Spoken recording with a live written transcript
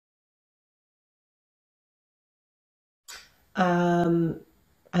Um,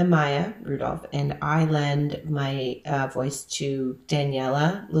 I'm Maya Rudolph, and I lend my voice to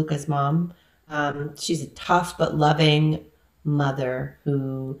Daniela, Luca's mom. She's a tough but loving mother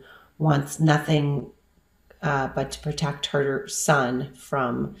who wants nothing but to protect her son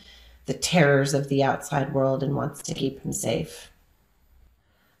from the terrors of the outside world and wants to keep him safe.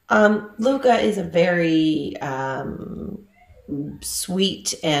 Luca is a very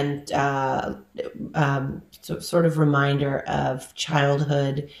sweet and sort of reminder of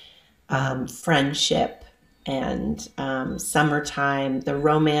childhood friendship and summertime, the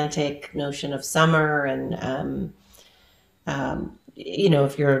romantic notion of summer, and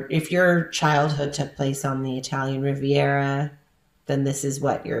if your childhood took place on the Italian Riviera, then this is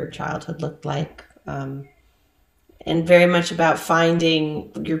what your childhood looked like, and very much about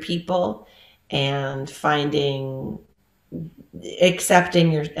finding your people and finding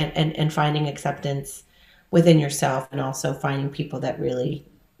accepting and finding acceptance within yourself, and also finding people that really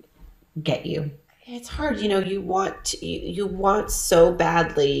get you. It's hard, you want so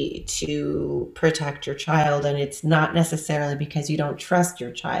badly to protect your child, and it's not necessarily because you don't trust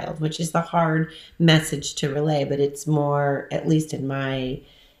your child, which is the hard message to relay, but it's more, at least in my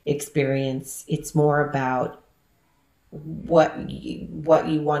experience, it's more about what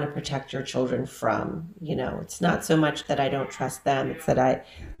you want to protect your children from. It's not so much that I don't trust them, it's that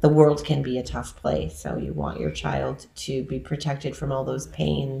the world can be a tough place, so you want your child to be protected from all those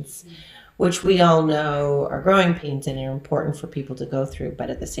pains, which we all know are growing pains and are important for people to go through. But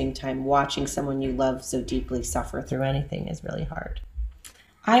at the same time, watching someone you love so deeply suffer through anything is really hard.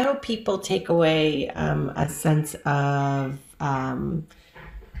 I hope people take away a sense of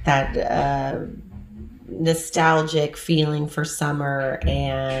that nostalgic feeling for summer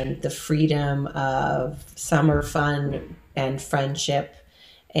and the freedom of summer fun and friendship,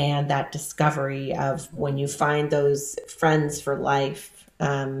 and that discovery of when you find those friends for life,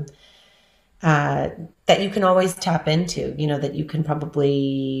 uh, that you can always tap into, that you can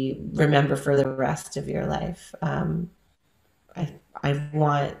probably remember for the rest of your life. I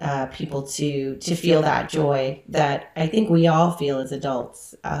want people to feel that joy that I think we all feel as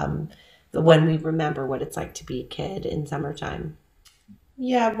adults, when we remember what it's like to be a kid in summertime.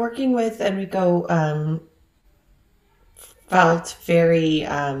 Yeah, working with Enrico felt very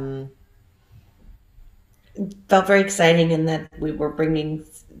felt very exciting in that we were bringing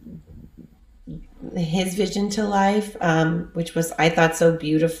his vision to life, which was, I thought, so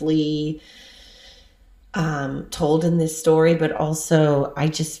beautifully told in this story. But also, I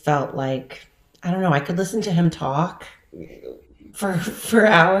just felt like, I don't know, I could listen to him talk for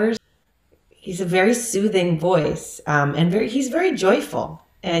hours. He's a very soothing voice, and he's very joyful.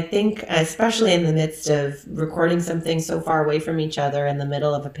 And I think, especially in the midst of recording something so far away from each other in the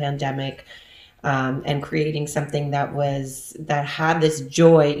middle of a pandemic, and creating something that had this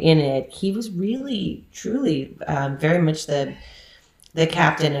joy in it, he was really, truly, very much the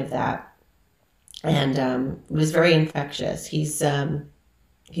captain of that, and was very infectious. He's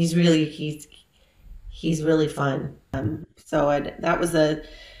really fun.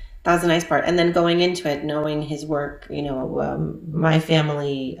 That was a nice part. And then going into it, knowing his work, my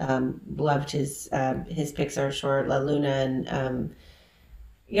family loved his Pixar short La Luna, and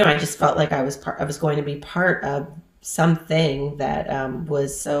I just felt like I was going to be part of something that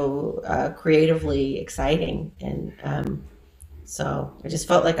was so creatively exciting, and so I just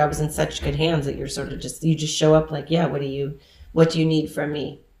felt like I was in such good hands, that you just show up like, yeah, what do you need from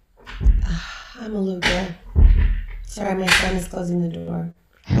me? I'm a Luca. Sorry, my son is closing the door.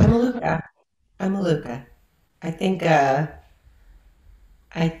 I'm a Luca. I'm a Luca. I think I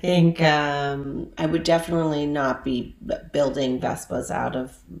would definitely not be building Vespas out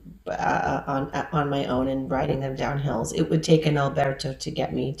of on my own and riding them down hills. It would take an Alberto to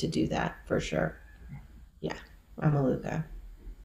get me to do that, for sure. Yeah, I'm a Luca.